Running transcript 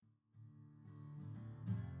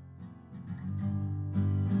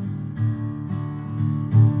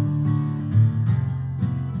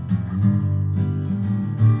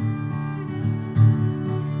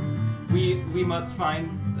must find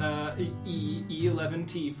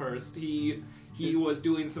E11T first. He was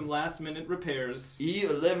doing some last-minute repairs.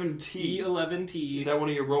 E11T. E11T. Is that one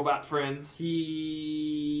of your robot friends?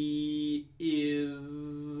 He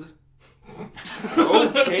is...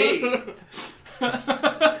 Okay.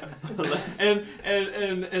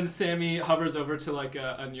 and Sammy hovers over to like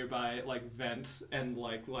a nearby like vent and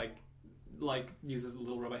like uses a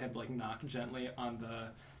little robot hand to like knock gently on the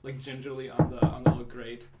like gingerly on the little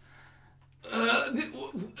grate.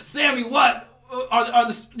 Sammy, what?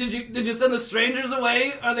 Did you send the strangers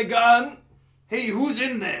away? Are they gone? Hey, who's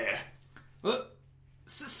in there?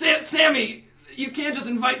 Sammy, you can't just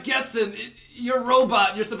invite guests in. You're a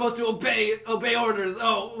robot. You're supposed to obey orders.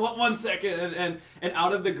 Oh, 1 second. And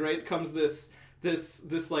out of the grate comes this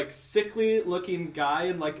like sickly looking guy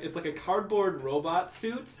in like it's like a cardboard robot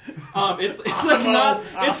suit. It's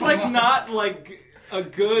like not like a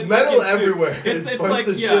good metal everywhere. It's like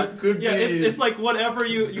it's like whatever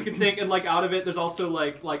you can think, and like out of it there's also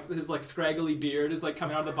like his like scraggly beard is like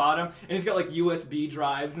coming out of the bottom, and he's got like USB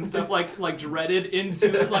drives and stuff like dreaded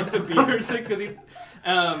into like the beard because he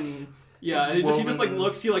he just like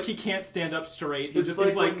looks he can't stand up straight. He just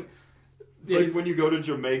seems like. It's like when you go to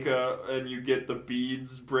Jamaica and you get the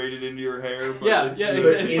beads braided into your hair. But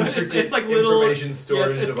it's like little information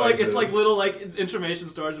storage devices. It's like little like information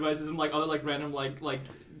storage devices and like other like random like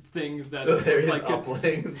things that. So there is like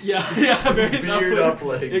uplinks. Various beard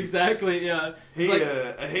uplinks. Exactly. Yeah.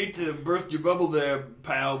 Hey, I hate to burst your bubble there,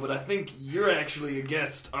 pal, but I think you're actually a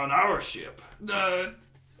guest on our ship.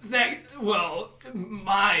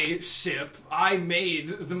 My ship. I made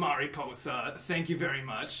the Mariposa. Thank you very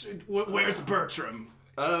much. Where's Bertram?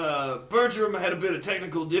 Bertram had a bit of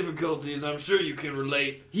technical difficulties. I'm sure you can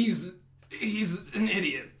relate. He's an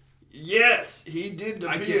idiot. Yes, he did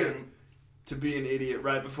appear to be an idiot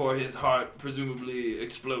right before his heart presumably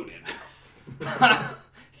exploded.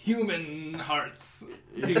 Human hearts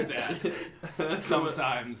do that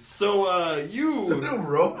sometimes. So do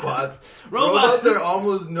robots. Robots are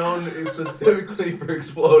almost known specifically for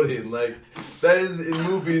exploding. Like, that is, in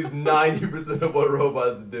movies, 90% of what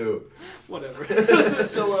robots do. Whatever.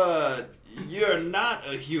 So, you're not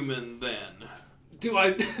a human then. Do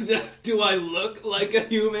I look like a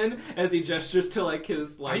human? As he gestures to like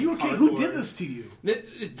his like. Are you okay? Hardboard. Who did this to you?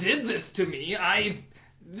 It did this to me.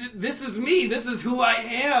 This is me. This is who I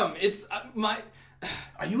am. It's my.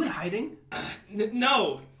 Are you in hiding?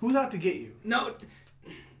 No. Who's out to get you? No.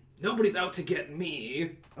 Nobody's out to get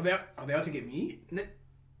me. Are they out to get me?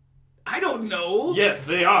 I don't know. Yes,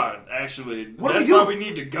 they are, actually. That's why we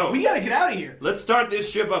need to go. We gotta get out of here. Let's start this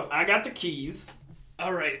ship up. I got the keys.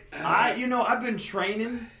 All right. I've been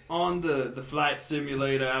training on the flight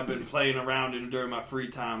simulator. I've been playing around in it during my free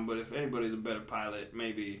time, but if anybody's a better pilot,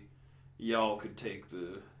 maybe y'all could take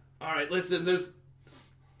the... All right, listen, there's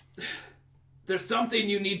something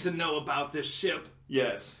you need to know about this ship.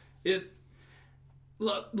 Yes.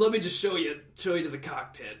 Let me just show you to the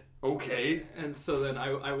cockpit. Okay. And so then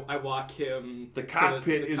I walk him. The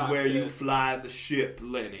cockpit is cockpit. Where you fly the ship,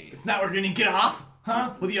 Lenny. It's not where you're gonna get off,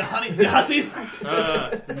 huh? With your hussies?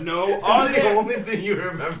 No. The only thing you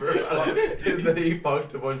remember about it is that he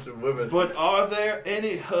fucked a bunch of women. But are there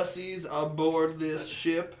any hussies aboard this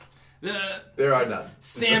ship? There are none.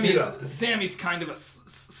 Sammy's kind of a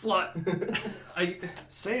slut.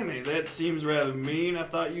 Sammy, that seems rather mean. I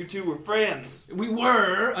thought you two were friends. We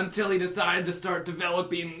were until he decided to start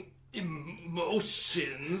developing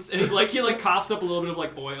emotions, and he coughs up a little bit of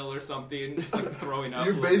like oil or something, just like throwing up.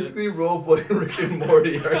 You're basically role-playing Rick and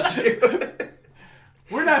Morty, aren't you?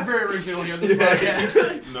 We're not very original here on this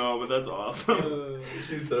podcast. No, but that's awesome.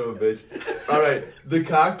 You son of a bitch. Alright, the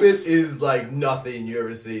cockpit is like nothing you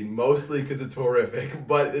ever seen, mostly because it's horrific,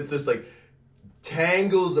 but it's just like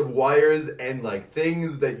tangles of wires and like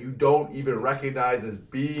things that you don't even recognize as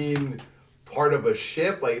being part of a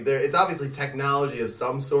ship. Like it's obviously technology of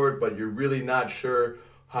some sort, but you're really not sure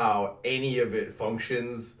how any of it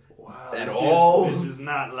functions at all. This is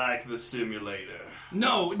not like the simulator.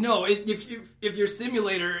 No. If your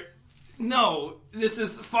simulator, no, this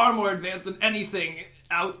is far more advanced than anything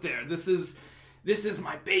out there. This is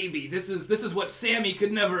my baby. This is what Sammy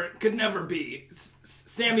could never be.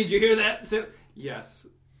 Sammy, did you hear that? Yes.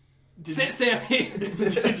 Sammy,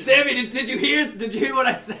 did you hear what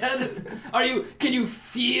I said? Can you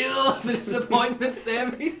feel the disappointment,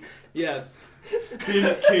 Sammy? Yes.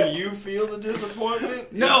 Can you feel the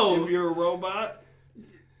disappointment? No. If you're a robot?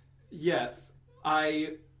 Yes.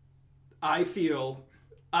 I feel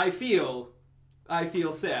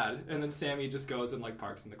sad, and then Sammy just goes and like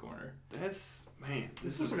parks in the corner. This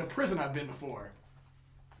looks like a prison I've been before.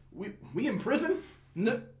 We in prison?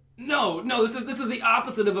 No, No, this is the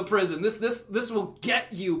opposite of a prison. This will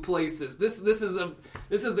get you places. This is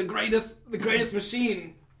the greatest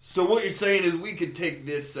machine. So what you're saying is we could take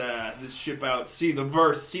this ship out, see the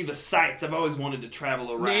verse, see the sights. I've always wanted to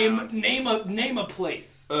travel around. Name a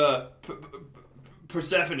place.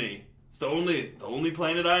 Persephone. It's the only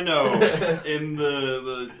planet I know in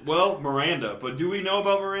the Miranda. But do we know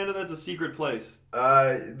about Miranda? That's a secret place.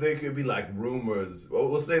 There could be like rumors. Well,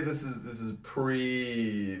 we'll say this is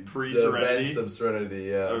pre Serenity. events of Serenity.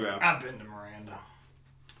 Yeah. Okay. I've been to Miranda.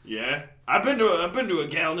 Yeah, I've been to a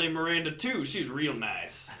gal named Miranda too. She's real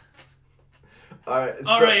nice. All right.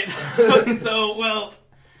 All right. So, well,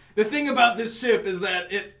 the thing about this ship is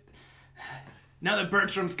that now that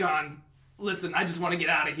Bertram's gone, listen, I just want to get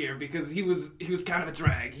out of here because he was kind of a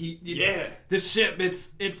drag. This ship,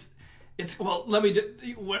 it's. Well, let me just.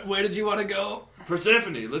 Where did you want to go?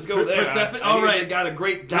 Persephone. Let's go there. Persephone. I All right. They got a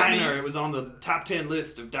great diner. It was on the top 10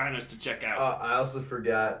 list of diners to check out. I also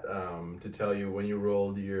forgot to tell you when you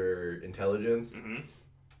rolled your intelligence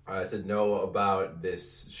to know about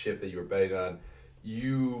this ship that you were betting on.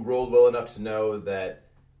 You rolled well enough to know that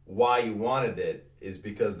why you wanted it is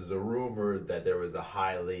because there's a rumor that there was a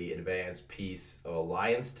highly advanced piece of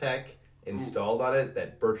Alliance tech installed on it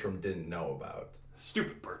that Bertram didn't know about.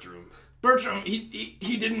 Stupid Bertram. Bertram, he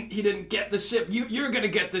didn't get the ship. You're gonna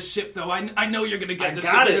get this ship though. I know you're gonna get the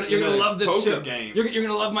ship. You're gonna love this ship. Game. You're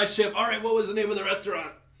gonna love my ship. All right, what was the name of the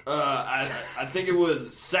restaurant? I think it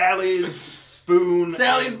was Sally's Spoon.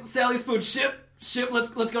 Sally's Spoon. Ship.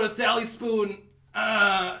 Let's go to Sally's Spoon.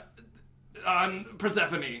 On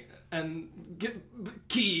Persephone and get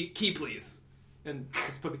key please, and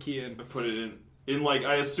just put the key in. I put it in like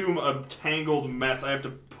I assume a tangled mess. I have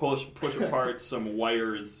to push apart some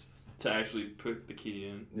wires to actually put the key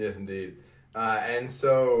in. Yes, indeed. And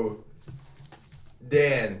so,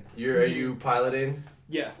 Dan, are you piloting?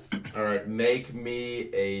 Yes. All right, make me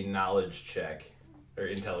a knowledge check or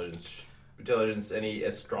intelligence. Any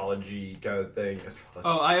astrology kind of thing. Astrology.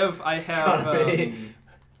 Oh, I have.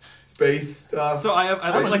 Space stuff. So I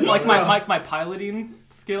have my piloting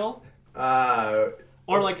skill. Or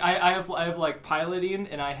like I have like piloting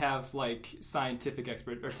and I have like scientific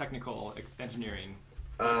expert or technical engineering.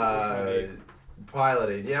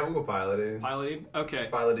 Piloting. Yeah, we'll go piloting. Piloting? Okay.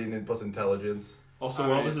 Piloting and plus intelligence. Also,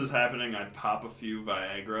 while this is happening, I pop a few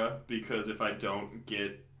Viagra because if I don't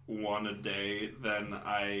get one a day, then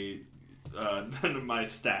then my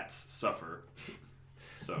stats suffer.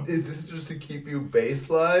 So is this just to keep you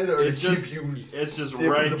baseline, or it's to just keep you? It's just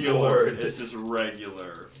regular. It's just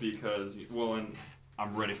regular because and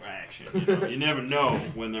I'm ready for action. You never know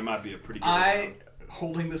when there might be a pretty good one.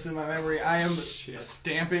 Holding this in my memory, I am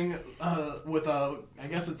stamping with a. I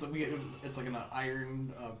guess it's like an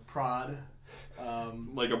iron prod.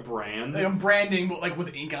 Like a brand? Like I'm branding, but like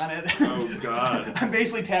with ink on it. Oh, God. I'm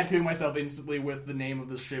basically tattooing myself instantly with the name of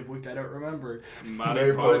the ship, which I don't remember.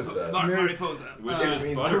 Mariposa. Mariposa. Which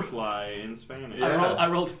is butterfly in Spanish. Yeah. I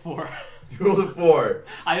rolled 4. You rolled a 4.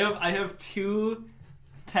 I have 2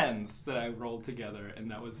 10s that I rolled together,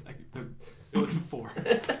 and it was 4.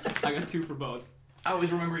 I got 2 for both. I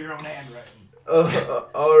always remember your own handwriting.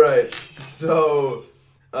 All right, so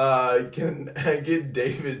can I get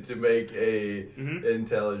David to make a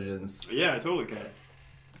intelligence? Yeah, I totally can.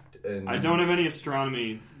 And I don't have any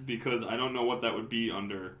astronomy because I don't know what that would be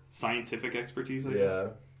under scientific expertise. I guess.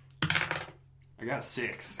 I got a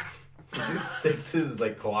 6. 6 is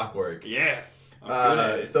like clockwork. Yeah.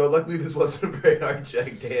 So luckily this wasn't a very hard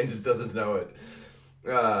check. Dan just doesn't know it.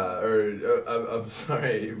 I'm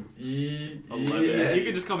sorry. E. You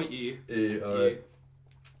can just call me E. E. All right.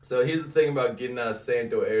 So here's the thing about getting out of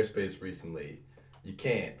Santo airspace recently. You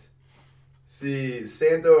can't. See,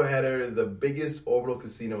 Santo had the biggest orbital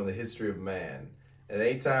casino in the history of man. And at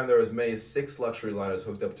any time there were as many as 6 luxury liners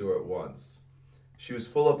hooked up to her at once. She was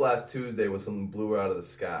full up last Tuesday when something blew her out of the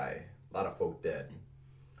sky. A lot of folk dead.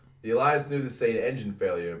 The Alliance news is saying engine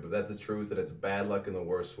failure, but that's the truth and it's bad luck in the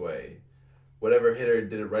worst way. Whatever hit her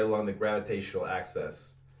did it right along the gravitational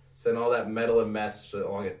axis. Sent all that metal and mess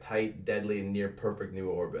along a tight, deadly, and near-perfect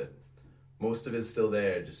new orbit. Most of it's still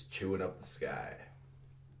there, just chewing up the sky.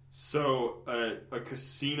 So, a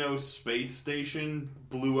casino space station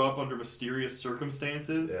blew up under mysterious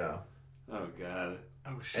circumstances? Yeah. Oh, God.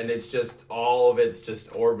 Oh, shit. And it's just, all of it's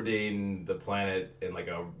just orbiting the planet in like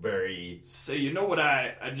a very... So, you know what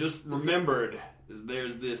I just remembered? Is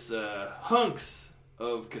there's this hunks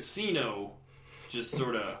of casino just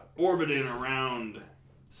sort of orbiting around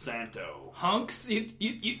Santo. Hunks?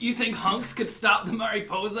 You think hunks could stop the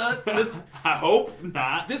Mariposa? I hope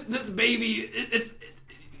not. This baby, it's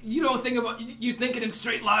you don't think about you think it in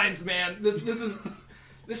straight lines, man. This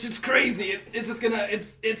This shit's crazy. It's just gonna.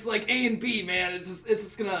 It's like A and B, man. It's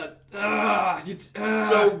just gonna.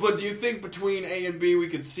 So, but do you think between A and B we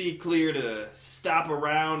could see clear to stop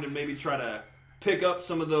around and maybe try to pick up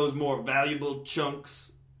some of those more valuable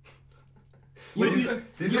chunks? You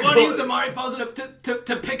want to use the Mario puzzle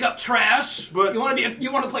to pick up trash? But you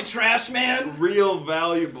want to play trash, man? Real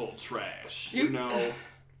valuable trash, you know.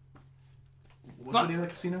 What's the name of the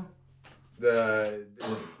casino?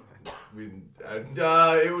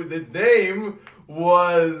 Its name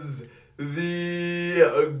was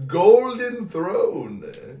the Golden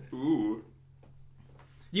Throne. Ooh.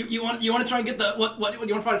 You want to try and get the what you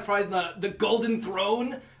want to find the Golden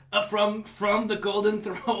Throne from the Golden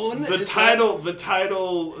Throne? The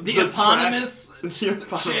eponymous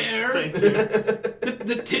chair. Thank you.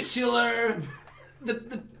 the titular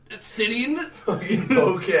the sitting Fucking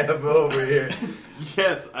vocab over here.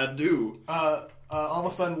 Yes, I do. All of a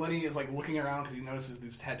sudden, Lenny is like looking around because he notices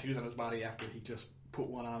these tattoos on his body after he just put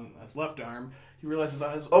one on his left arm. He realizes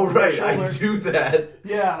on his right, shoulder. I do that.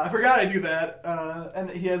 Yeah, I forgot I do that. And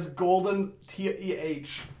he has golden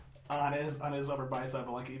TEH on his upper bicep.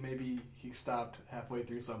 Like maybe he stopped halfway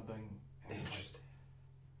through something. Interesting.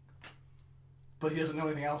 But he doesn't know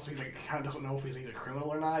anything else. So he's like kind of doesn't know if he's a criminal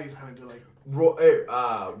or not. He's having to like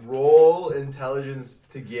roll intelligence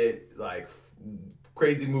to get like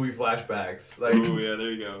crazy movie flashbacks. Like, ooh, yeah,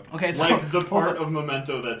 there you go. Okay, so like the part of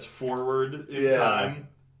Memento that's forward in time.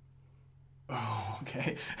 Oh,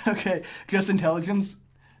 okay. Just intelligence.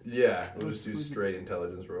 yeah, we'll just do straight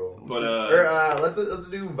intelligence roll. But let's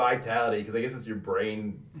do vitality because I guess it's your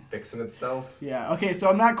brain fixing itself. Yeah. Okay, so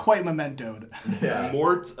I'm not quite mementoed. Yeah.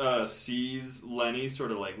 Mort sees Lenny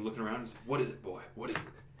sort of like looking around. And says, what is it, boy? What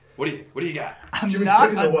do you got? I'm Should we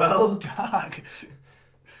not stick in the well? dog.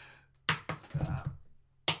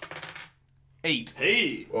 8.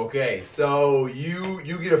 Hey. Okay, so you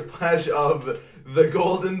get a flash of the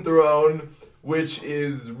Golden Throne, which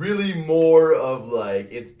is really more of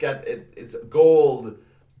like it's gold,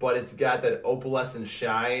 but it's got that opalescent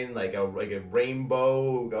shine, like a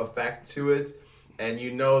rainbow effect to it, and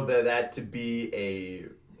you know that to be a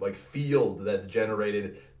like field that's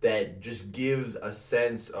generated that just gives a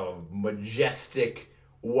sense of majestic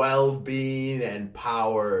well-being and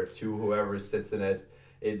power to whoever sits in it.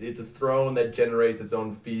 It's a throne that generates its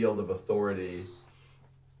own field of authority.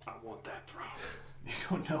 I want that throne.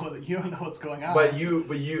 You don't know what's going on. But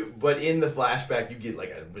in the flashback you get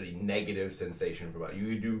like a really negative sensation about it.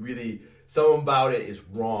 You do really something about it is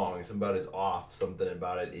wrong, something about it is off, something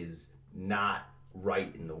about it is not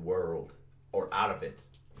right in the world or out of it.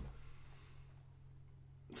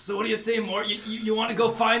 So what do you say, Mort? You want to go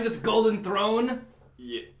find this Golden Throne?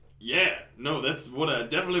 Yeah. No, that's what I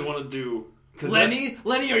definitely want to do. Lenny,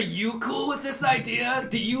 are you cool with this idea?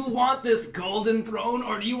 Do you want this Golden Throne,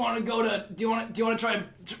 or do you want to go to? Do you want to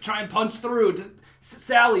try and punch through to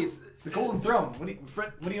Sally's? The Golden Throne. What do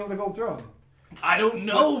you know of the Golden Throne? I don't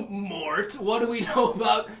know, Mort. What do we know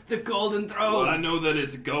about the Golden Throne? Well, I know that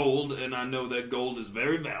it's gold, and I know that gold is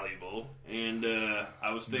very valuable. And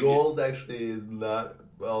I was thinking Gold actually is not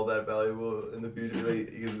all that valuable in the future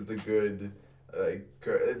because it's a good.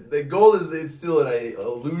 The gold it's still an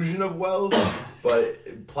illusion of wealth,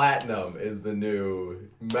 but platinum is the new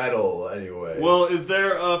metal anyway. Well, is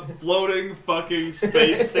there a floating fucking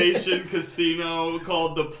space station casino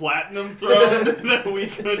called the Platinum Throne that we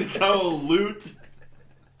could go loot?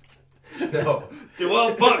 No.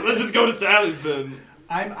 Well, fuck, let's just go to Sally's then.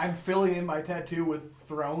 I'm filling in my tattoo with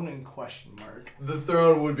throne and question mark. The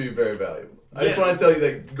throne would be very valuable. I just want to tell you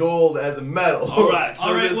that gold as a metal. All right.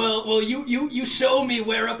 Well, you show me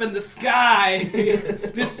where up in the sky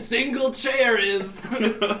this single chair is.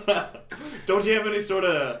 Don't you have any sort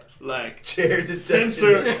of like chair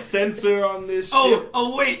detection sensor on this ship?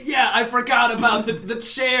 Oh wait, yeah, I forgot about the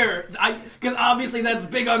chair. Because obviously that's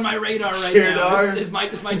big on my radar right chair now. Dar? Is my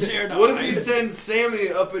chair dar. What if we send Sammy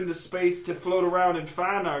up into space to float around and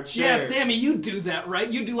find our chair? Yeah, Sammy, you do that,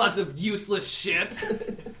 right? You do lots of useless shit.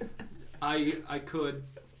 I could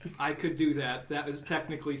do that. That is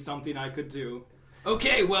technically something I could do.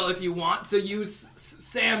 Okay, well, if you want to use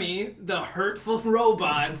Sammy, the hurtful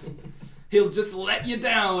robot, he'll just let you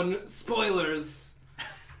down. Spoilers.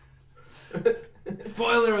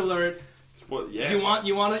 Spoiler alert. Yeah. You want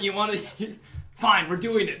to. Fine, we're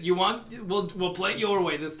doing it. We'll play it your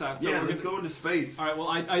way this time. So yeah, let's go into space. All right. Well,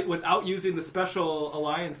 I without using the special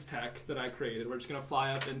alliance tech that I created, we're just gonna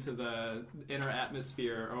fly up into the inner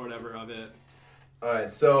atmosphere or whatever of it. All right.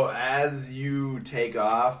 So as you take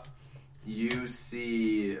off, you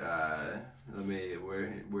see. Where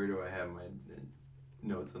do I have my?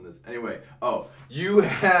 notes on this. Anyway,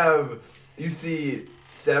 you see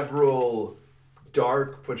several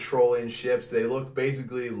dark patrolling ships. They look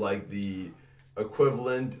basically like the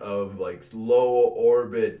equivalent of like low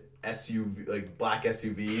orbit SUV, like black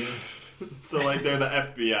SUVs. So like they're the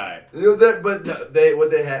FBI. But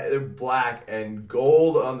what they have, they're black, and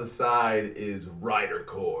gold on the side is Rider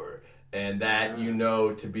Corps, and that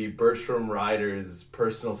to be Bertram Ryder's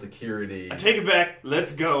personal security. I take it back.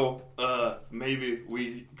 Let's go. Maybe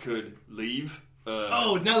we could leave.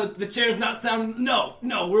 Now that the chair's not sounding. No,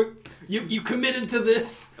 you committed to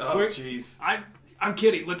this. Oh, jeez. I'm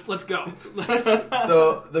kidding. Let's go.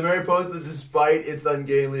 So the Mariposa, despite its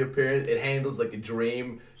ungainly appearance, it handles like a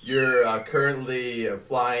dream. You're currently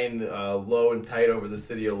flying low and tight over the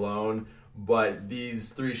city alone, but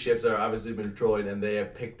these 3 ships are obviously been patrolling, and they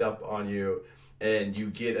have picked up on you, and you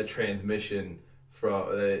get a transmission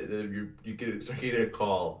from you start getting a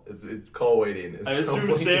call. It's call waiting. I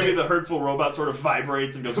assume Sammy the hurtful robot sort of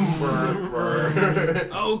vibrates and goes brr, brr.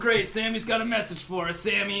 Oh great, Sammy's got a message for us.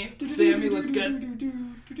 Sammy, let's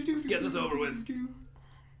get this over with.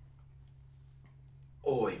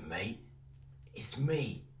 Oi, mate, it's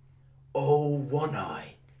me, old One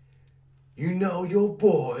Eye. You know your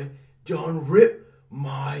boy done ripped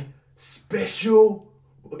my special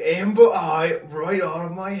amber eye right out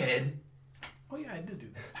of my head. Oh yeah, I did do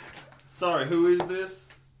that. Sorry, who is this?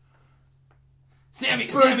 Sammy,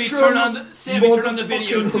 turn on the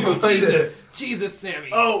video too. Jesus,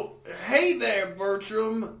 Sammy. Oh, hey there,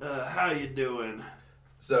 Bertram. How you doing?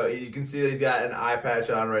 So you can see that he's got an eye patch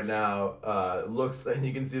on right now. And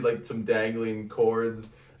you can see like some dangling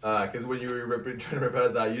cords. Because when you were trying to rip out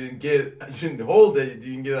his eye, you didn't hold it.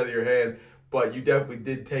 You didn't get it out of your hand, but you definitely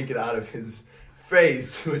did take it out of his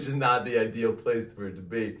face, which is not the ideal place for it to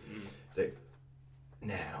be. It's like,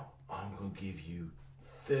 now I'm gonna give you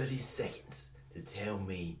 30 seconds to tell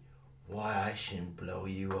me why I shouldn't blow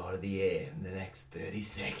you out of the air in the next 30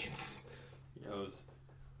 seconds. He goes,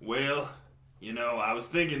 well, I was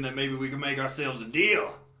thinking that maybe we could make ourselves a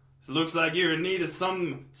deal. It looks like you're in need of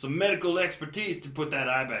some medical expertise to put that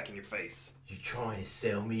eye back in your face. You trying to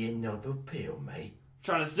sell me another pill, mate?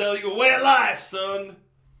 Trying to sell you a way of life, son.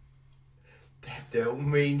 That don't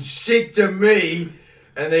mean shit to me.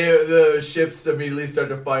 And the ships immediately start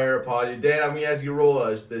to fire upon you. Dan, I'm going to ask you to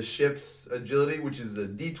roll the ship's agility, which is a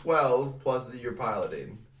D12 plus your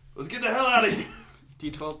piloting. Let's get the hell out of here.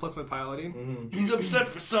 D12 plus my piloting? Mm-hmm. He's upset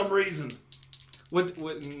for some reason.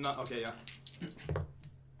 Okay, yeah.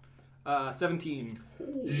 17.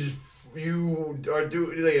 You are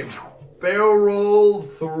doing like a barrel roll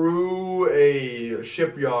through a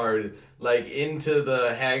shipyard, like into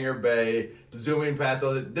the hangar bay, zooming past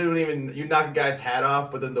all the. You knock a guy's hat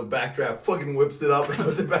off, but then the backdraft fucking whips it up and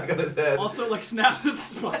puts it back on his head. Also, like, snaps his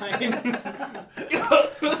spine.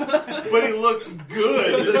 But he looks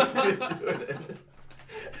good.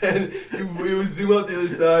 And you zoom out the other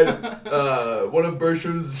side. One of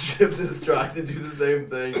Bertram's ships is trying to do the same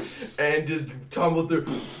thing and just tumbles through.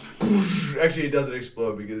 Actually, it doesn't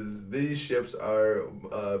explode because these ships are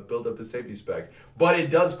built up to safety spec, but it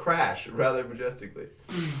does crash rather majestically.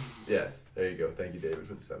 Yes, there you go. Thank you, David,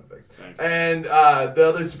 for the sound effects. Thanks. And the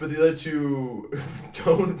other two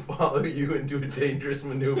don't follow you into a dangerous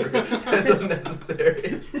maneuver. That's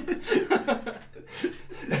unnecessary.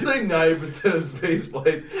 That's like 90% of space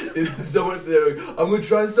flights is someone like, I'm gonna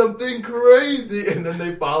try something crazy, and then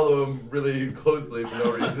they follow him really closely for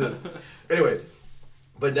no reason. Anyway.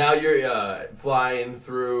 But now you're flying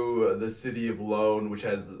through the city of Lone, which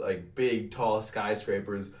has like big, tall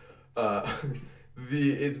skyscrapers.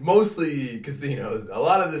 It's mostly casinos. A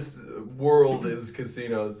lot of this world is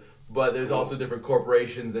casinos, but there's also different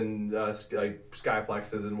corporations and like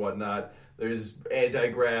skyplexes and whatnot. There's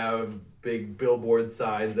anti-grav, big billboard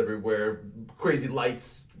signs everywhere, crazy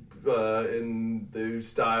lights in the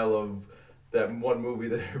style of that one movie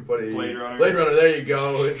that everybody... Blade Runner. Blade Runner, there you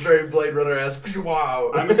go. It's very Blade Runner-esque.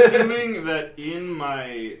 Wow. I'm assuming that in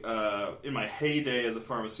my heyday as a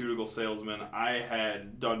pharmaceutical salesman, I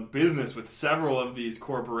had done business with several of these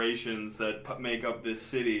corporations that make up this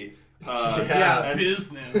city. Yeah,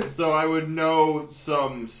 business. So I would know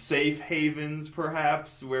some safe havens,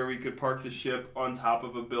 perhaps, where we could park the ship on top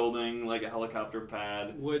of a building, like a helicopter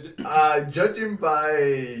pad. Judging by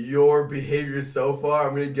your behavior so far,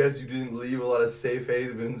 I'm gonna guess you didn't leave a lot of safe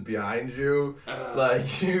havens behind you.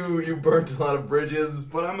 Like you burnt a lot of bridges.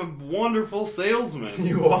 But I'm a wonderful salesman.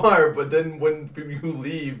 You are, but then when you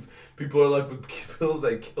leave, people are left with pills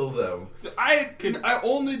that kill them. I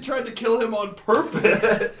only tried to kill him on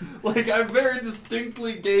purpose. Like, I very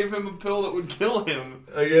distinctly gave him a pill that would kill him.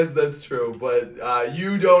 I guess that's true, but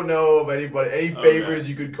you don't know of any favors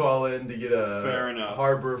you could call in to get a Fair enough.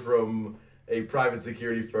 harbor from a private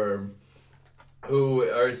security firm who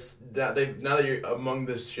are now that you're among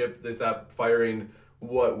this ship, they stopped firing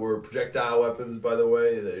what were projectile weapons. By the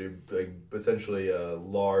way, they're like essentially a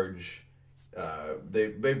large.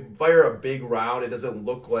 They fire a big round. It doesn't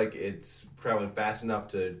look like it's traveling fast enough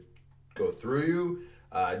to go through you.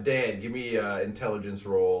 Dan, give me an intelligence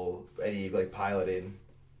roll. Any like piloting?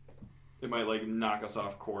 It might, like, knock us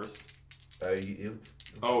off course.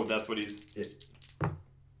 Oh, that's what he's... Yeah.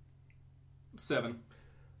 7.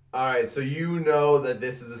 Alright, so you know that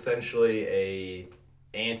this is essentially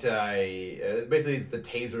basically it's the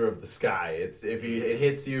taser of the sky. It's if it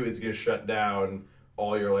hits you, it's going to shut down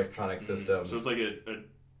all your electronic systems. So it's like a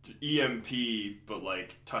EMP, but,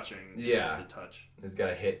 like, touching. Yeah. Just a touch. It's got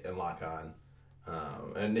to hit and lock on.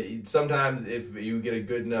 Sometimes if you get a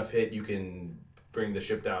good enough hit, you can bring the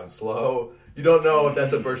ship down slow. You don't know if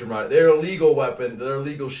that's what Bertram brought. They're a legal weapon. They're a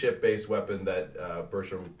legal ship-based weapon that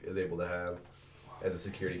Bertram is able to have as a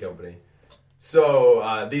security company.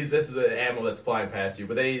 So this is the ammo that's flying past you,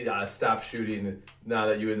 but they stopped shooting now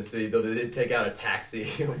that you're in the city. Though they did take out a taxi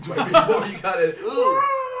before you got it.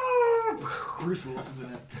 Bruce Willis is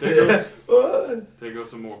in it. There goes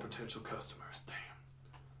some more potential customers. Damn.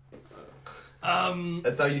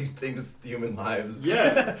 That's how you think of human lives.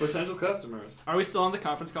 Yeah, potential customers. Are we still on the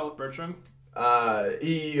conference call with Bertram?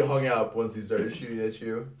 He hung up once he started shooting at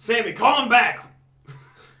you. Sammy, call him back!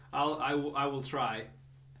 I will try.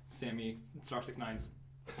 Sammy, Star69's.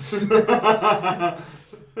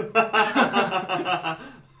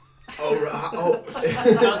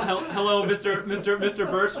 Hello, Mr.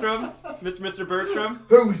 Bertram. Mr. Bertram.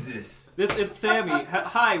 Who's this? It's Sammy.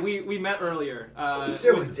 Hi, we met earlier. I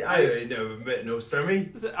ain't never met no Sammy.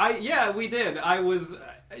 We did. I was.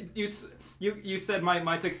 You said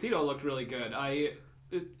my tuxedo looked really good.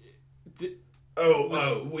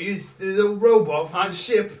 There's a robot from the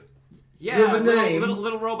ship. Yeah, you have a name.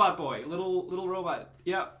 Little robot boy. Little robot.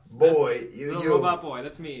 Yeah. Boy, little robot boy.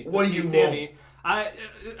 That's me. What do you Sammy.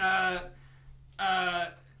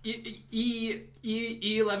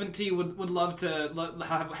 E11T would love to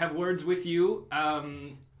have words with you.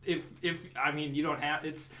 If I mean you don't have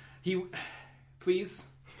please.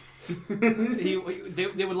 They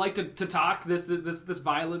would like to talk. This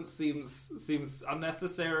violence seems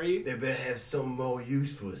unnecessary. They better have something more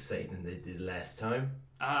useful to say than they did last time.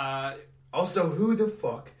 Also, who the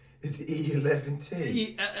fuck is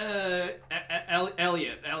E11T?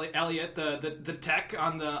 Elliot, the tech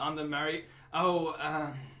on the Mary.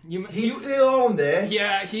 He's still on there.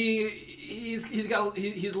 Yeah, he's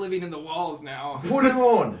living in the walls now. Put him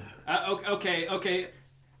on. Okay.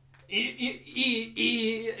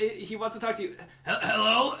 He wants to talk to you.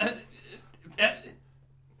 Hello,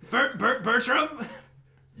 Bertram.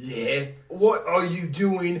 Yeah. What are you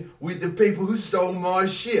doing with the people who stole my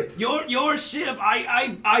ship? Your ship.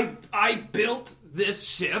 I built this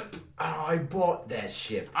ship. I bought that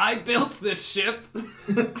ship. I built this ship.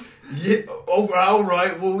 Yeah. All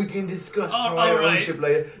right. Well, we can discuss ownership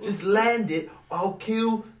later. Just land it. I'll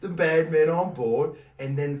kill the bad men on board,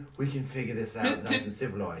 and then we can figure this out nice and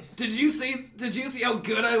civilized. Did you see how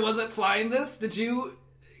good I was at flying this? Did you?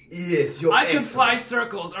 Yes, you're I excellent. can fly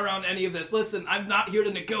circles around any of this. Listen, I'm not here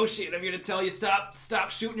to negotiate. I'm here to tell you stop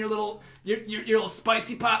shooting your little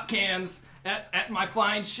spicy pop cans at my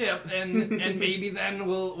flying ship, and maybe then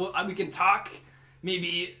we can talk.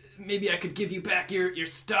 Maybe I could give you back your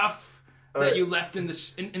stuff that you left in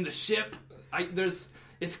the ship.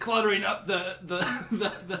 It's cluttering up the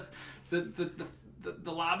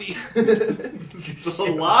lobby. The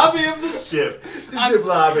lobby of the ship. The ship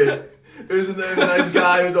lobby. There's a nice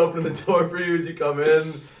guy who's opening the door for you as you come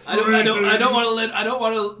in. I don't want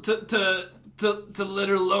to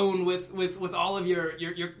litter alone with all of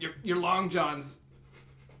your long johns.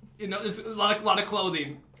 You know, it's a lot of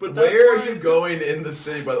clothing. But where are you going in the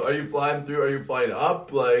city? By the way, are you flying through? Are you flying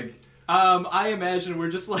up? I imagine we're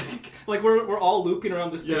just like we're all looping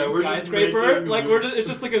around the same skyscraper. It's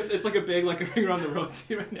just like a big a ring around the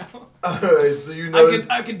rosy right now. All right, so you notice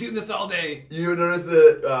I could do this all day. You notice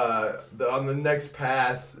that on the next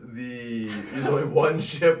pass, there's only one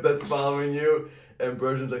ship that's following you, and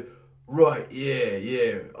Bertram's like, right, yeah,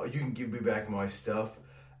 you can give me back my stuff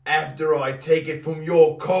after I take it from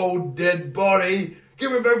your cold dead body.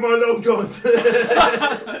 Give me back my long johns.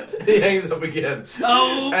 He hangs up again.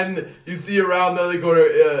 Oh. And you see around the other corner,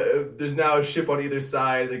 there's now a ship on either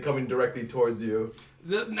side. They're coming directly towards you.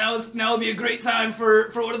 Now would be a great time for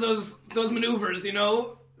one of those maneuvers, you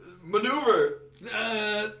know? Maneuver.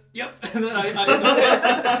 Yep. And then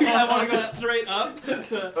I want to go straight up.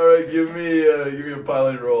 All right, give me a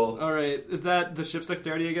piloting roll. All right, is that the ship's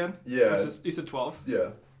dexterity again? Yeah. Which is, you said 12? Yeah.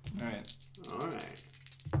 All right.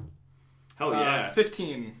 Hell yeah.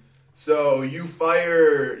 15. So you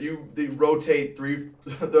fire, they rotate 3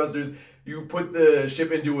 thrusters. You put the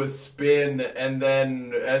ship into a spin, and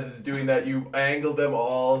then as it's doing that, you angle them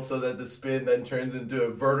all so that the spin then turns into a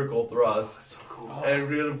vertical thrust. So cool. And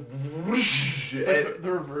really, whoosh, It's like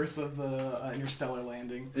the reverse of the interstellar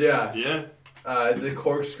landing. yeah. Yeah. It's a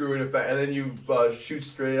corkscrew in effect, and then you shoot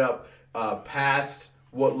straight up past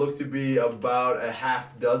what looked to be about a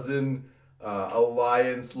half dozen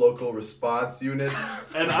Alliance local response units.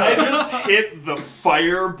 And I just hit the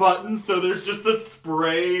fire button, so there's just a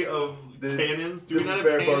spray of cannons. Do The not have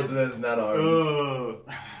fair cannons? post has not arms.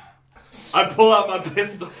 Ugh. I pull out my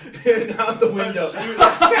pistol. Out the window.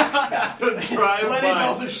 Drive Lenny's by.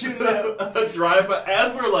 also shooting at Drive by.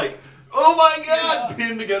 As we're like, oh my god!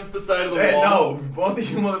 Pinned against the side of the Hey, wall. no, both of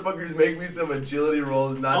you motherfuckers make me some agility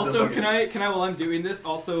rolls. Not Also, to can I while I'm doing this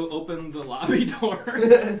also open the lobby door?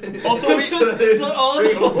 Also, we, So there's all a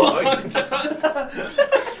string the of long long johns.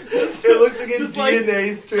 It looks like a Just like-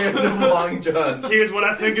 DNA strand of long johns. here's what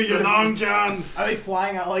I think of your long john. Are they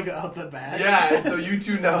flying out like out the back? Yeah, and so you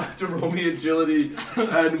two now have to roll me agility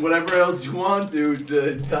and whatever else you want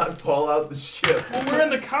to not fall out the ship. Well, we're in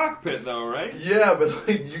the cockpit though, right? Yeah, but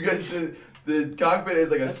like you guys did. The cockpit is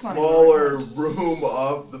like a That's not even smaller right. room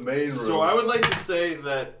off the main room. So I would like to say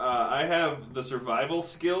that I have the survival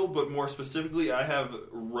skill, but more specifically, I have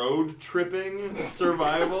road tripping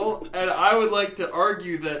survival. And I would like to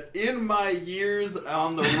argue that in my years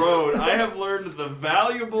on the road, I have learned the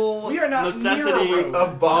valuable We are not necessity near a road.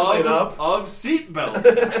 Of buckling up? of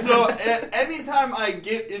seatbelts. So anytime I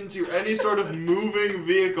get into any sort of moving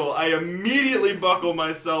vehicle, I immediately buckle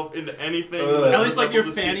myself into anything. that At least like your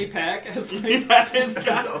resembles a fanny seat. pack has like Yeah, it's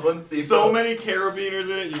got It's so unseatable. many carabiners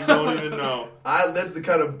in it, you don't even know. That's the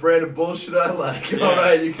kind of brand of bullshit I like. Yeah. All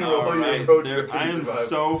right, you can roll Alright, your road there- trip I and am survive.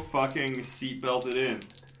 so fucking seatbelted in.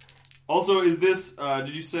 Also, is this,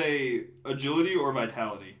 did you say agility or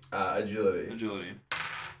vitality? Agility. Agility.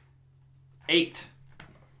 8.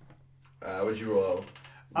 What'd you roll?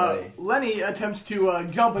 Lenny? Lenny attempts to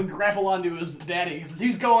jump and grapple onto his daddy. Since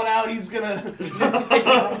he's going out, he's gonna.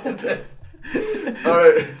 All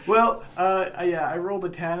right. Well, yeah, I rolled a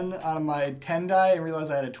 10 on my 10 die and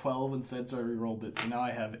realized I had a 12 instead, so I re-rolled it. So now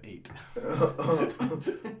I have 8.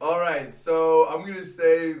 All right. So I'm gonna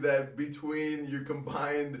say that between your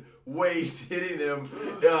combined weight hitting him,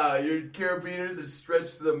 your carabiners are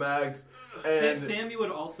stretched to the max, and Sammy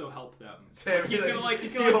would also help them. Sammy, He's gonna he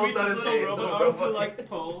reach holds his out his little hand, robot little arm to robot like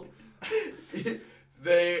pull.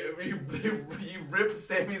 You rip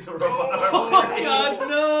Sammy's robot Oh arm my god,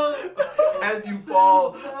 no! as you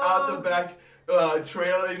fall out the back,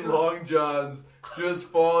 trailing long johns, just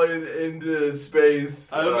falling into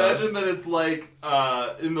space. I imagine that it's like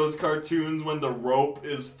in those cartoons when the rope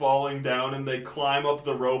is falling down and they climb up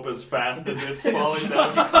the rope as fast as it's falling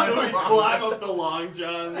down. So we climb up the long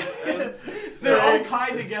johns. And They're all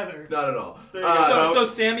tied together. Not at all. So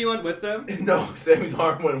Sammy went with them? No, Sammy's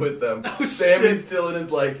arm went with them. Oh, Sammy's shit. still in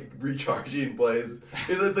his like recharging place.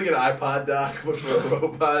 It's like an iPod dock but for a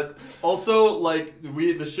robot. Also, like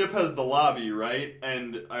the ship has the lobby, right?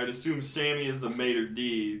 And I'd assume Sammy is the maitre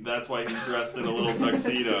d'. That's why he's dressed in a little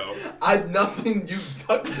tuxedo. Nothing you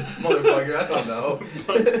touched this motherfucker. I don't know.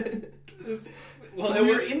 So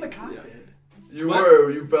we were in the cockpit.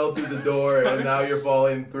 You fell through the door and now you're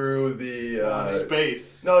falling through the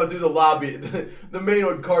Space. No, through the lobby, the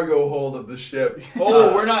main cargo hold of the ship.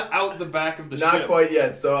 Oh, we're not out the back of the ship. Not quite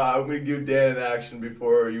yet. So I'm gonna give Dan an action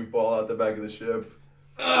before you fall out the back of the ship.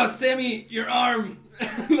 Sammy, your arm!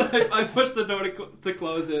 I pushed the door to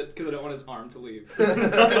close it because I don't want his arm to leave.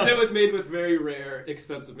 Because it was made with very rare,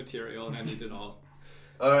 expensive material and I need it all.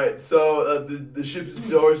 All right, so the ship's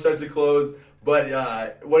door starts to close, but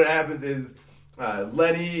what happens is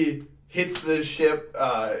Lenny hits the ship,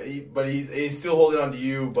 but he's still holding on to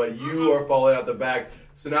you, but you are falling out the back.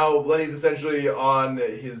 So now Lenny's essentially on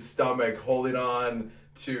his stomach, holding on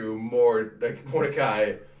to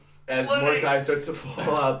Mordecai, as Lenny! Mordecai starts to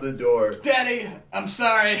fall out the door. Daddy, I'm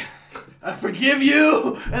sorry. I forgive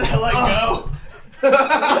you, and I let go.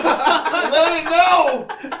 Let it know!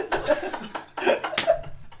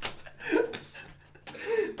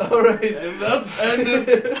 All right, And thus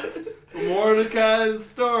ended Mordecai's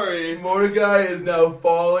story. Mordecai is now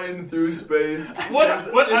falling through space. What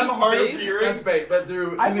I'm hard of space? hearing. Not space, but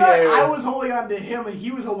through I in thought the air. I was holding on to him and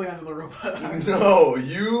he was holding on to the robot. No,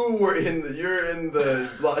 you're in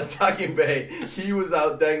the docking bay. He was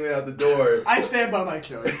out dangling out the door. I stand by my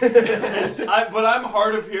choice. But I'm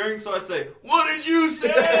hard of hearing, so I say, "What did you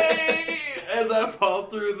say?" as I fall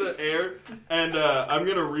through the air, and I'm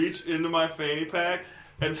gonna reach into my fanny pack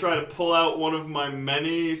and try to pull out one of my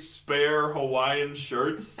many spare Hawaiian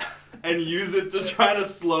shirts and use it to try to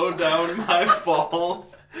slow down my fall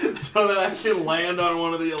so that I can land on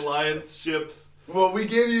one of the Alliance ships. Well, we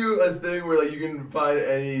give you a thing where like you can find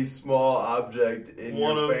any small object in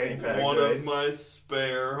your fanny pack. One right? of my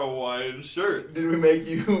spare Hawaiian shirts. Did we make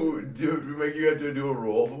you have to do a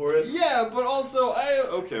roll for it? Yeah, but also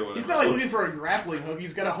okay, whatever. He's not like looking for a grappling hook.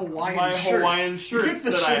 He's got a Hawaiian my shirt. Hawaiian shirts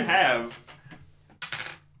that I have.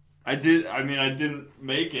 I didn't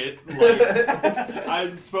make it. Like,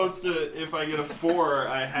 I'm supposed to, if I get a 4,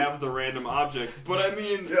 I have the random object. But I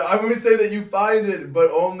mean... Yeah, I'm going to say that you find it,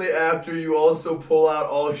 but only after you also pull out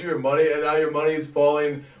all of your money, and now your money is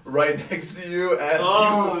falling right next to you as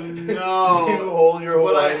you hold your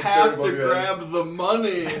But I Hawaiian have shirt to grab the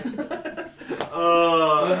money. And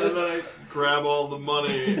then I grab all the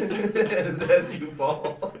money. as you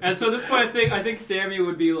fall. And so at this point, I think Sammy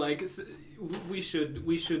would be like, we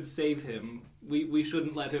should save him. We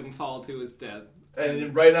shouldn't let him fall to his death.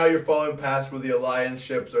 And right now you're falling past where the Alliance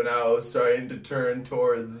ships are now starting to turn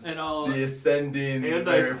towards the ascending. And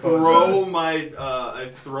I throw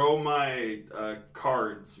my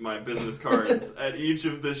cards, my business cards, at each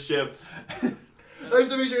of the ships. Nice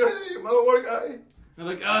to meet you, I'm a Mordecai. I'm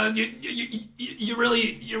like, you're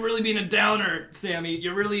really being a downer, Sammy.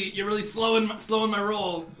 You're really slowing my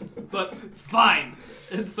roll. But fine.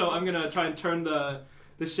 And so I'm gonna try and turn the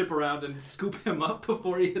ship around and scoop him up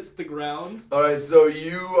before he hits the ground. All right, so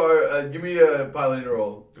you are. Give me a piloting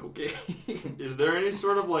roll. Okay. Is there any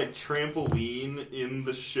sort of like trampoline in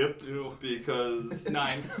the ship? Ew. Because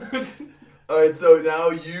 9. All right, so now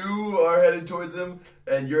you are headed towards him,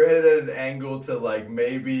 and you're headed at an angle to like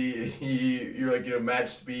maybe you're like match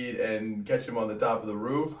speed and catch him on the top of the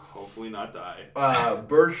roof. Hopefully not die.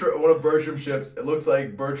 Bertram, one of Bertram's ships. It looks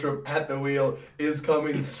like Bertram at the wheel is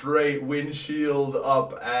coming straight, windshield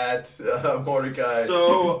up at Mordecai.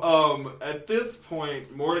 So at this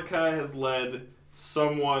point, Mordecai has led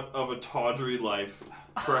somewhat of a tawdry life,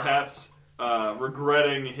 perhaps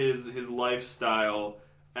regretting his lifestyle.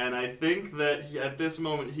 And I think that at this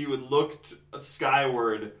moment he would look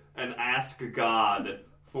skyward and ask God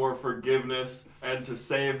for forgiveness and to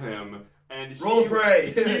save him. And roll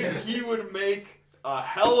pray. he would make a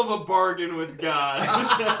hell of a bargain with God.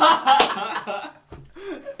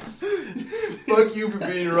 Fuck you for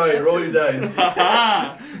being right. Roll your dice.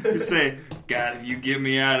 You say, God, if you get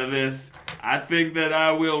me out of this, I think that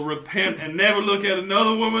I will repent and never look at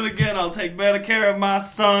another woman again. I'll take better care of my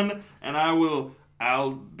son, and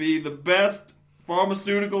I'll be the best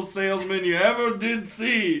pharmaceutical salesman you ever did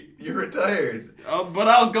see. You're retired. But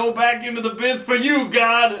I'll go back into the biz for you,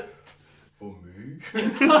 God. For me?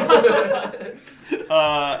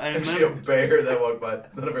 And Actually, then, a bear that walked by.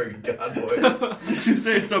 It's not a very good God voice. did you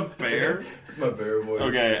say it's a bear? It's my bear voice.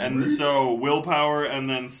 Okay, and so willpower and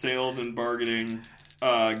then sales and bargaining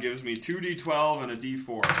gives me 2d12 and a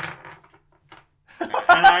d4.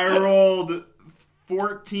 And I rolled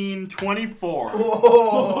 1424.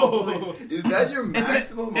 Whoa! Is that your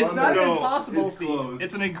maximum? It's not an No, impossible it's feat. close.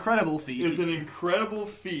 It's an incredible feat. It's an incredible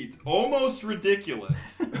feat. Almost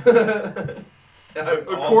ridiculous.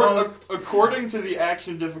 Almost. According to the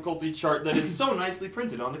action difficulty chart that is so nicely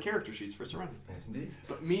printed on the character sheets for Serenity. Yes, indeed.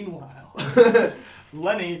 But meanwhile,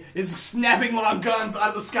 Lenny is snapping long guns out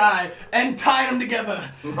of the sky and tying them together.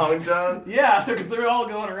 Long John? Yeah, because they're all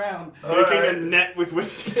going around. Making a net with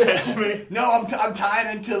which to catch me. No, I'm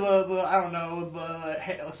tying into the I don't know,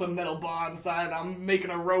 some metal bar on the side. I'm making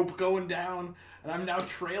a rope going down. And I'm now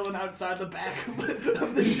trailing outside the back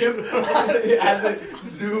of the ship. As it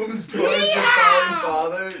zooms towards your fallen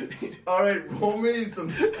father. Alright, roll me some,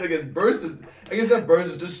 I guess burst is, I guess not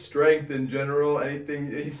burst, is just strength in general.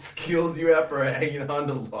 Any skills you have for hanging on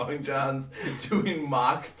to Long John's doing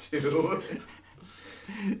Mach 2.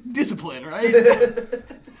 Discipline, right?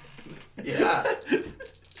 Yeah.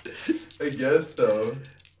 I guess so.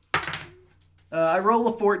 I roll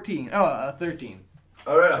a 14. Oh, 13.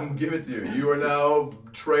 Alright, I'm gonna give it to you. You are now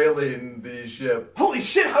trailing the ship. Holy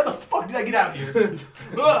shit, how the fuck did I get out here?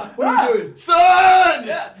 What are you doing? Son!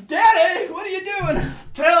 Yeah, Daddy, what are you doing?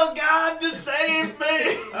 Tell God to save me!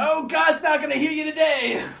 Oh, God's not gonna hear you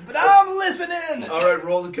today, but I'm listening! All right,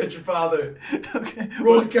 roll to catch your father. Okay.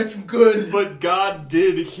 Roll to catch him good. But God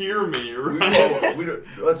did hear me, right?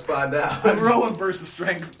 Let's find out. I'm rolling burst of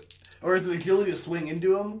strength. Or is it agility to swing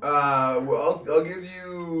into him? Well, I'll give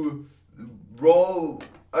you roll.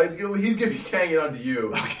 He's gonna be hanging on to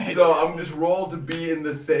you. Okay. So I'm just roll to be in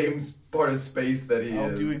the same part of space that he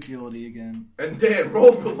I'll is. do agility again. And Dan,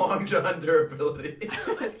 roll for Long John durability.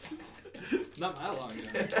 Not my long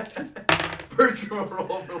gun. Bertram, roll for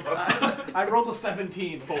Long John. I rolled a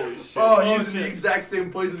 17. Holy shit. Oh, he's in the exact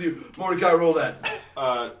same place as you. Mordecai, roll that.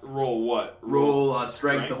 Roll what? Roll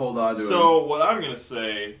strength to hold on to him. So what I'm gonna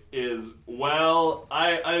say is, well,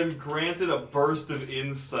 I am granted a burst of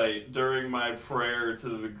insight during my prayer to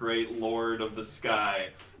the great Lord of the Sky,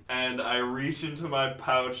 and I reach into my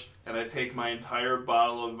pouch and I take my entire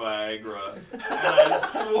bottle of Viagra and I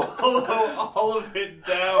swallow all of it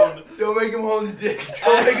down. Don't make him hold your dick.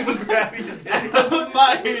 Don't make him grab your dick.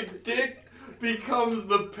 My dick becomes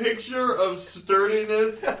the picture of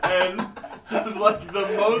sturdiness and just like the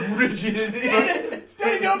most rigidity.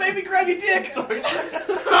 Hey, don't make me grab your dick! Son!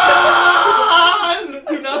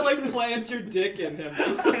 Do not like plant your dick in him.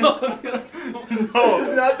 It's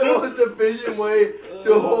not the most efficient way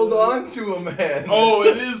to hold on to a man. Oh,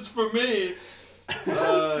 it is for me.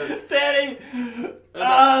 Daddy!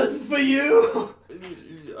 This is for you!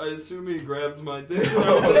 I assume he grabs my dick.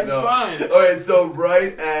 Oh, That's no. fine. Alright, so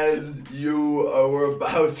right as you were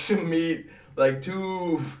about to meet like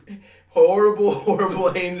two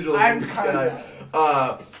horrible angels I'm in the kinda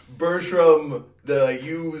sky, Bertram,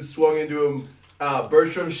 you swung into him.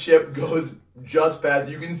 Bertram's ship goes just past.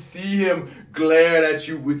 You can see him glare at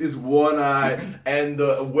you with his one eye, and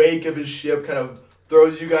the wake of his ship kind of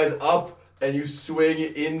throws you guys up, and you swing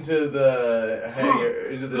into the hangar,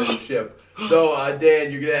 into the ship. So,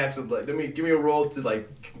 Dan, you're gonna have to give me a roll to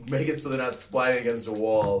make it so they're not splitting against a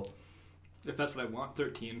wall. If that's what I want,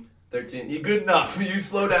 13. 13. You're good enough. You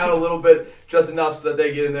slow down a little bit, just enough so that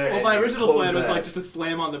they get in there. Well, and my you original close plan was back. just to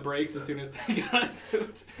slam on the brakes as soon as they got us.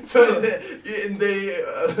 So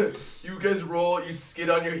you guys roll, you skid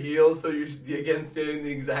on your heels, so you're again standing in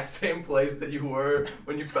the exact same place that you were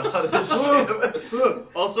when you fell out of the ship.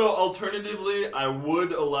 Also, alternatively, I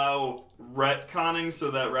would allow retconning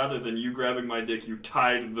so that rather than you grabbing my dick, you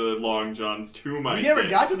tied the long johns to my We dick. never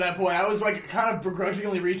got to that point. I was kind of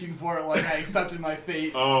begrudgingly reaching for it like I accepted my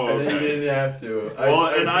fate. Oh, And then you okay. didn't have to.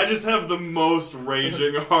 Well, I just have the most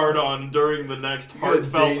raging hard-on during the next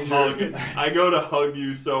heartfelt danger. hug. I go to hug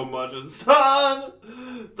you so much, and son,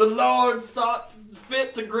 the Lord sought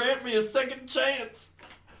fit to grant me a second chance.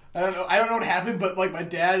 I don't know what happened, but my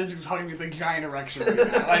dad is just hugging me with a giant erection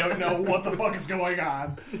right now. I don't know what the fuck is going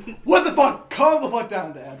on. What the fuck? Calm the fuck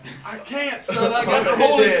down, Dad. I can't, son. I got the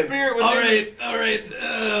Holy Dan. Spirit within me. All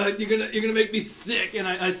right. You're gonna make me sick, and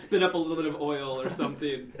I spit up a little bit of oil or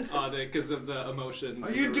something on it because of the emotions.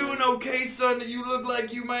 Are you doing okay, son? You look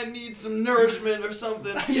like you might need some nourishment or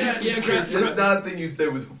something. Yeah. It's not a thing you say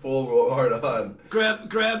with full hard on. Grab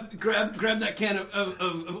that can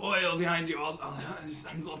of oil behind you. I'm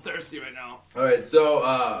a little thirsty right now. Alright, so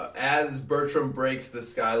as Bertram breaks the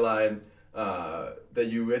skyline that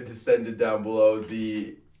you had descended down below,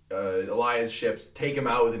 the Alliance ships take him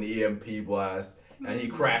out with an EMP blast, and he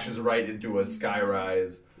crashes right into a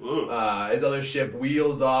skyrise. His other ship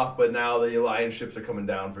wheels off, but now the Alliance ships are coming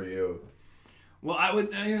down for you. Well, I would.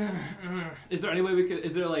 Is there any way we could?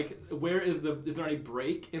 Is there is there any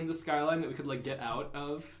break in the skyline that we could get out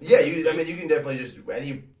of? Yeah, you can definitely just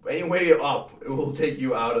any way up, it will take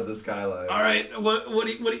you out of the skyline. All right, what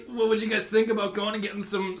would you guys think about going and getting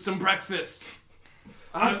some breakfast?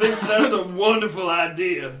 I think that's a wonderful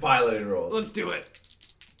idea. Piloting roll. Let's do it.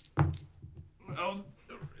 Oh,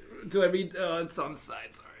 do I read? It's on the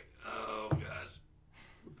side. Sorry. Oh gosh.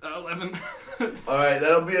 11. Alright,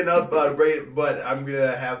 that'll be enough to break it, but I'm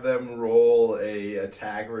gonna have them roll a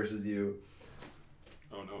attack versus you.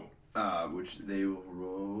 Oh no. Which they will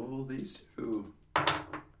roll these two.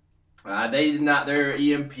 They did not. Their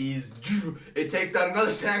EMPs. It takes out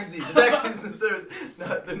another taxi. The taxis in the service.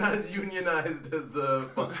 They're not as unionized as the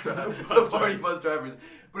bus drivers, the party bus drivers.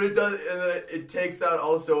 But it does, and then it takes out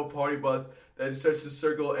also a party bus that starts to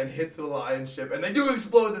circle and hits the Alliance ship, and they do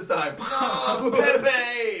explode this time. Oh,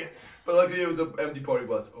 Pepe! But luckily it was an empty party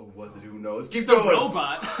bus. Oh, was it? Who knows? Keep The going.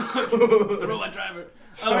 robot. The robot driver.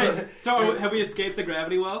 All right. So have we escaped the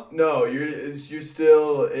gravity well? No, you're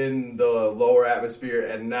still in the lower atmosphere,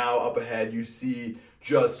 and now up ahead you see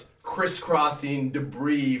just crisscrossing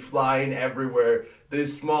debris flying everywhere.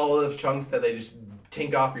 There's small enough chunks that they just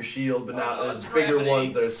tink off your shield, but now there's it's bigger gravity.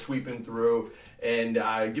 ones that are sweeping through. And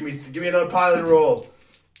give me another piloting roll.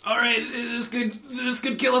 All right, this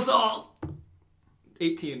could kill us all.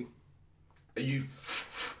 18.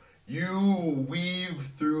 You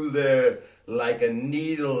weave through there like a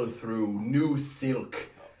needle through new silk.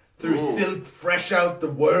 Through silk fresh out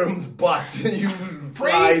the worm's butt. You fly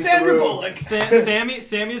Praise Sandra through. Bullock. Sammy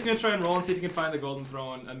is gonna try and roll and see if he can find the golden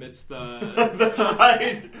throne amidst the. That's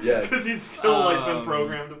right. Yes. Because he's still been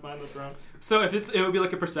programmed to find the throne. So if it would be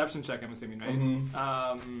like a perception check, I'm assuming, right?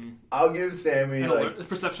 Mm-hmm. I'll give Sammy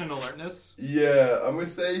Perception and alertness. Yeah, I'm gonna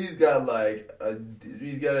say he's got a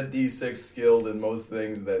D6 skilled in most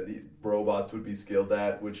things that robots would be skilled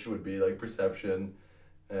at, which would be like perception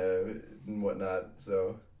and whatnot.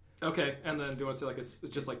 So. Okay, and then do you want to say it's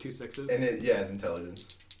just like 2 6s? And it's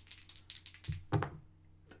intelligence.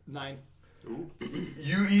 9. Ooh.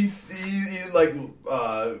 You see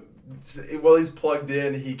while he's plugged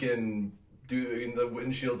in, he can do the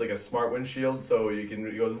windshield's like a smart windshield, so he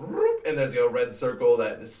goes whoop, and there's a red circle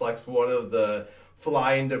that selects one of the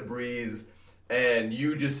flying debris, and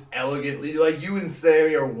you just elegantly, like you and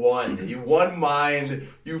Sammy are one. You one mind.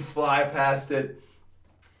 You fly past it.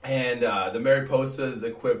 And the Mariposa is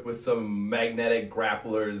equipped with some magnetic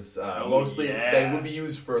grapplers. Mostly they would be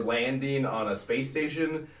used for landing on a space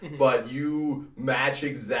station, but you match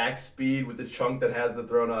exact speed with the chunk that has the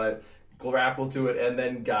throne on it, grapple to it, and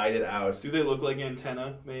then guide it out. Do they look like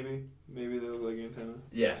antenna, maybe? Maybe they look like antenna?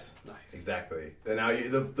 Yes. Nice. Exactly. And now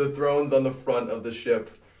the throne's on the front of the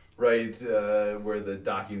ship, right where the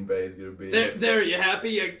docking bay is going to be. There, you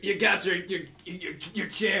happy? You got your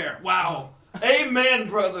chair. Wow. Amen,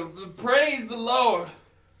 brother. Praise the Lord.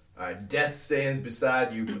 Alright, death stands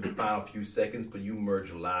beside you for the final few seconds, but you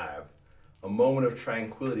emerge alive. A moment of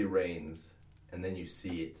tranquility reigns, and then you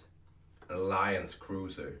see it. An Alliance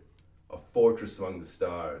cruiser, a fortress among the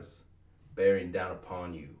stars, bearing down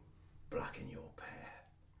upon you, blocking your path.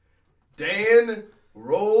 Dan,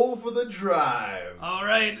 roll for the drive. All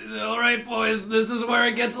right, boys. This is where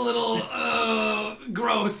it gets a little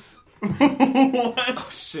gross. What? Oh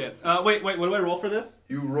shit! Wait. What do I roll for this?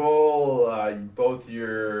 You roll both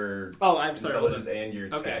your I'm sorry. intelligence and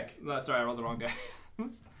your Okay. tech. Sorry, I rolled the wrong dice.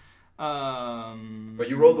 Oops. But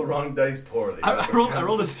you rolled the wrong dice poorly. I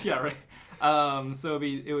rolled it. Yeah, right. So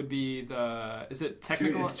it would be the. Is it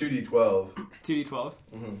technical? It's 2d12. 2d12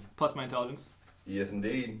 plus my intelligence. Yes,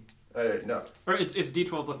 indeed. No. Or it's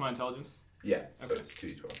d12 plus my intelligence. Yeah, so Okay. it's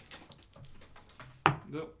 2d12.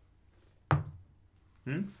 Nope.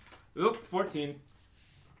 Oop, 14.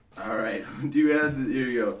 All right. Do you have here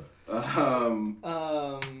you go.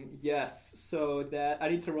 Yes. So that I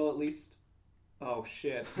need to roll at least. Oh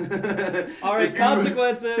shit. All If right, you-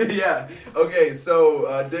 consequences. Yeah. Okay.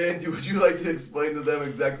 So, Dan, would you like to explain to them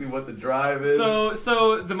exactly what the drive is?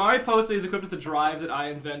 So the Mariposa is equipped with the drive that I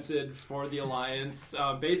invented for the Alliance.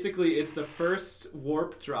 Basically, it's the first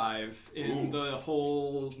warp drive in the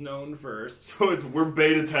whole known verse. So we're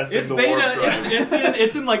beta testing It's the beta. warp drive.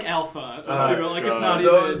 It's in like alpha. It's not For even.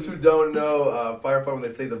 those who don't know, Firefly, when they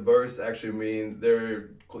say the verse, actually mean they're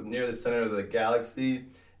near the center of the galaxy,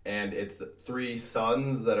 and it's 3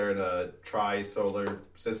 suns that are in a tri-solar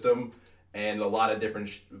system, and a lot of different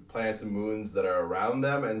planets and moons that are around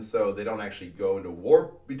them, and so they don't actually go into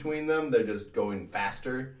warp between them. They're just going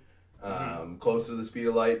faster, closer to the speed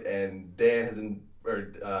of light. And Dan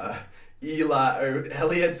Elliot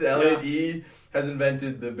E has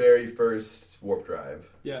invented the very first warp drive.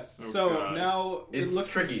 Yes. Oh, so God. now It's it looks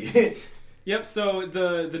tricky. Yep, so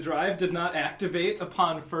the drive did not activate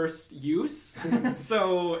upon first use.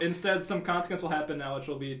 So instead some consequence will happen now, which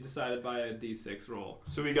will be decided by a d6 roll.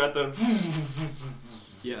 So we got the...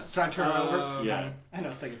 Yes. Try to turn it over? Yeah. I know,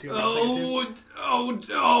 thinking too. Oh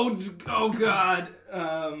god.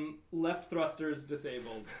 Left thrusters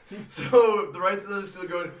disabled. So the right side is still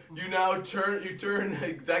going. You turn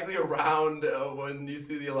exactly around when you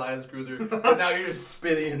see the Alliance cruiser, but now you're just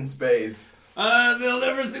spinning in space. They'll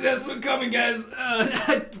never see this one coming, guys.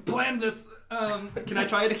 I planned this. Can I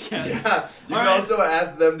try it again? Yeah, you All can right. also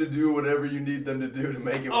ask them to do whatever you need them to do to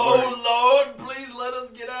make it work. Oh, Lord, please let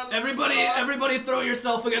us get out of this. Everybody throw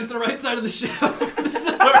yourself against the right side of the ship. This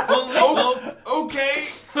is our only hope. Okay.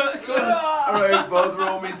 All right, both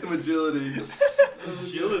roll me some agility.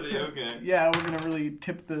 Agility, okay. Yeah, we're gonna really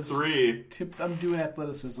tip this. 3. I'm doing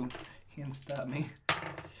athleticism. Can't stop me.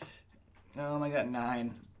 I got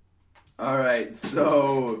 9. All right,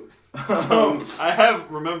 so So I have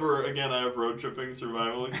road tripping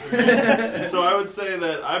survival experience. So I would say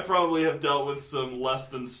that I probably have dealt with some less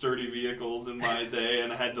than sturdy vehicles in my day,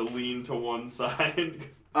 and I had to lean to one side.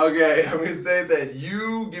 okay, I'm gonna say that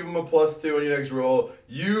you give him a +2 on your next roll.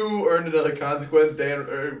 You earned another consequence. Dan,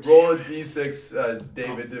 roll a d6,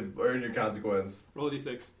 David, to earn your consequence. Roll a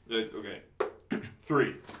d6. Okay,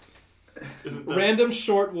 3. Isn't that... Random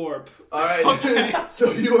short warp. All right. Okay.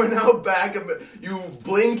 So you are now back. You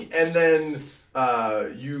blink, and then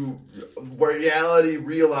reality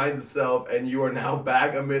realigns itself, and you are now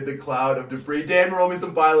back amid the cloud of debris. Dan, roll me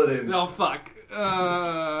some piloting. Oh fuck.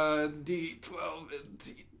 D12 and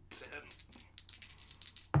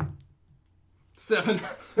D10. 7.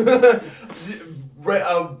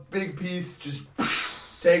 A big piece just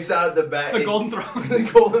takes out the back. The golden throne. The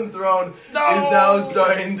golden throne is now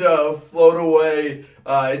starting to float away.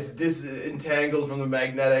 It's disentangled from the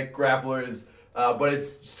magnetic grapplers, but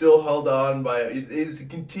it's still held on by. It is a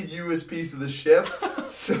continuous piece of the ship.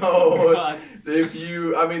 So if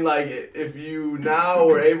you now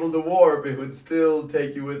were able to warp, it would still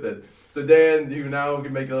take you with it. So Dan, you now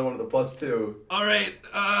can make another one with a +2. All right.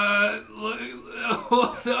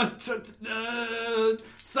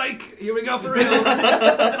 Psych. Here we go for real.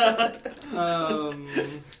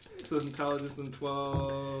 So intelligence and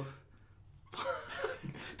 12.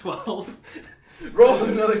 12. Roll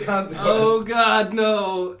another consequence. Oh God,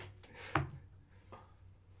 no.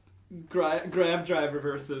 Grav driver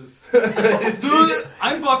versus.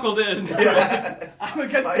 I'm buckled in. Yeah. I'm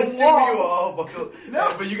against I the assume wall. you all buckled.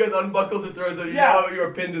 No. But you guys unbuckled the throw, so Yeah. now you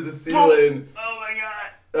are pinned to the ceiling. Oh my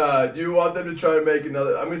god! Do you want them to try to make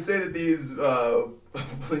another? I'm going to say that these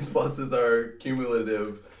police pluses are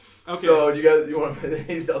cumulative. Okay. So do you want to put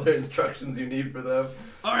any other instructions you need for them?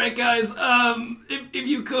 All right, guys. If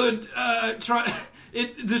you could try.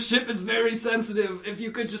 The ship is very sensitive. If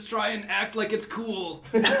you could just try and act like it's cool,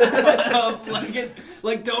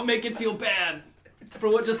 like don't make it feel bad for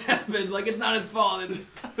what just happened. Like it's not its fault. I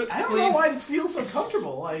don't know why it feels so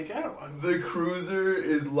comfortable. Like I don't. The cruiser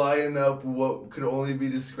is lining up what could only be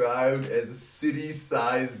described as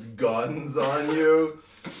city-sized guns on you.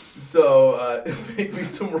 So make me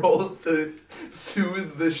some rolls to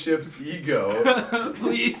soothe the ship's ego.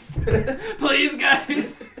 Please,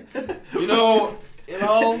 guys. You know, in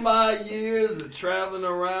all my years of traveling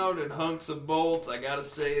around in hunks of bolts, I gotta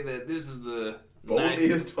say that this is the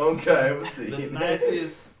Boldiest hunk I ever seen.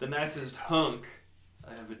 the nicest hunk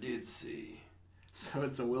I ever did see. So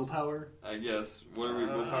it's a willpower. I guess. What are we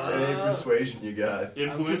willpower? Any persuasion you got?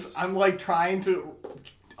 Influence. I'm like trying to.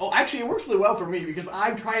 Oh, actually, it works really well for me because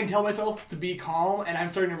I'm trying to tell myself to be calm, and I'm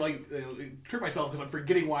starting to trick myself because I'm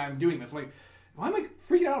forgetting why I'm doing this. I'm like, why am I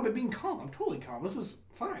freaking out about being calm? I'm totally calm. This is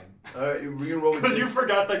fine. Alright, we can roll. Because you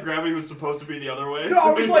forgot that gravity was supposed to be the other way. No,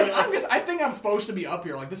 I was like, I think I'm supposed to be up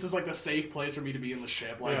here. Like, this is like the safe place for me to be in the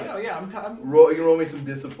ship. Like, I'm You can roll me some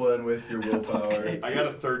discipline with your willpower. I got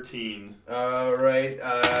a 13. Alright,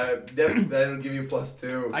 that'll give you a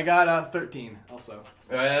 +2. I got a 13 also.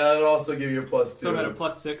 That'll also give you a +2. So I'm at a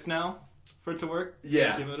 +6 now for it to work.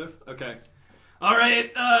 Yeah. Cumulative. Okay. All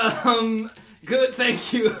right. Good.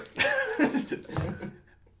 Thank you.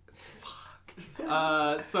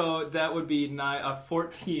 So that would be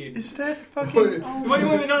 14. Is that fucking...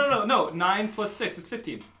 Wait, no. 9 plus 6 is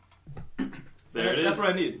 15. That's what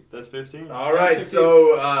I need. That's 15. Alright,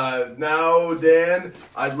 so now, Dan,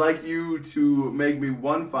 I'd like you to make me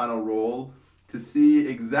one final roll to see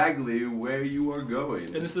exactly where you are going.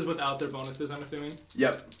 And this is without their bonuses, I'm assuming?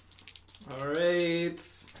 Yep. Alright.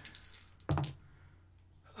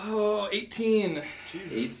 Oh, 18.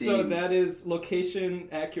 18. So that is location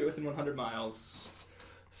accurate within 100 miles.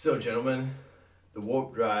 So, gentlemen, the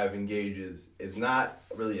warp drive engages. It's not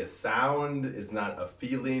really a sound, it's not a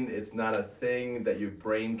feeling, it's not a thing that your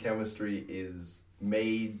brain chemistry is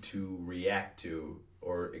made to react to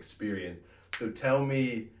or experience. So tell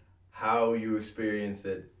me how you experience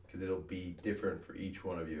it, because it'll be different for each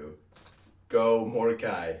one of you. Go,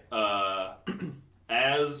 Mordecai.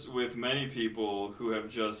 As with many people who have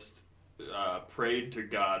just prayed to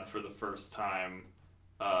God for the first time,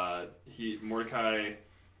 Mordecai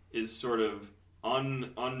is sort of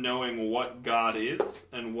unknowing what God is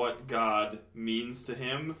and what God means to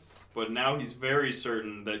him, but now he's very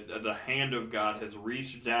certain that the hand of God has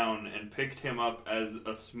reached down and picked him up as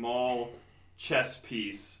a small chess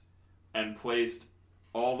piece and placed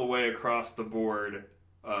all the way across the board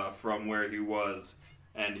from where he was.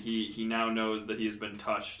 And he now knows that he has been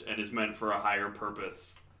touched and is meant for a higher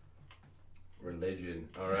purpose. Religion.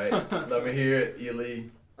 All right. Let me hear it, Ely.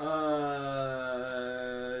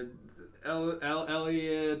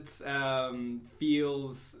 Elliot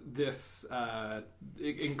feels this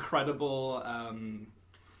incredible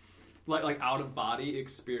like out of body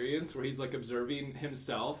experience where he's like observing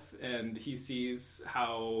himself and he sees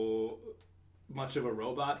how much of a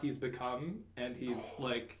robot he's become, and he's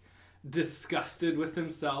like disgusted with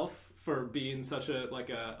himself for being such a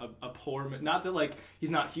poor man. Not that like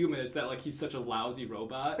he's not human, it's that like he's such a lousy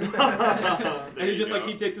robot. And he just like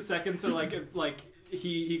he takes a second to like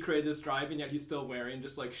he created this drive, and yet he's still wearing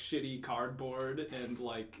just like shitty cardboard and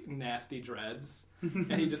like nasty dreads.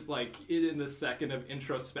 And he just like in the second of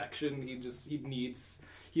introspection, he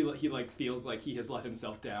like feels like he has let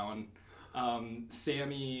himself down.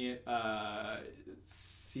 Sammy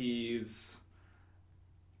sees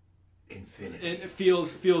infinity. It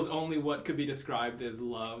feels only what could be described as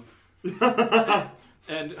love,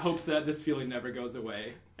 and hopes that this feeling never goes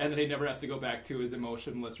away, and that he never has to go back to his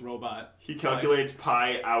emotionless robot. He calculates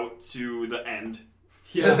pi out to the end.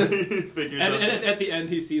 Yeah, Figures and at the end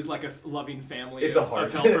he sees like a loving family. It's a heart.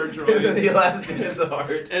 Of helper droids. The last thing is a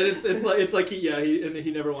heart, and it's like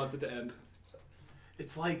he never wants it to end.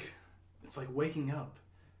 It's like waking up,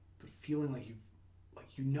 but feeling like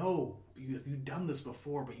you've done this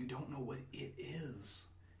before, but you don't know what it is.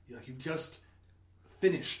 You've just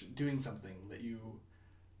finished doing something that you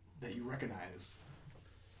recognize.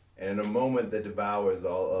 and in a moment that devours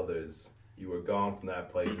all others, you are gone from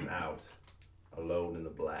that place and out, alone in the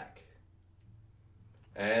black.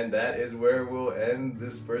 And that is where we'll end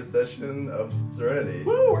this first session of Serenity.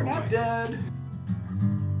 Woo, we're not dead.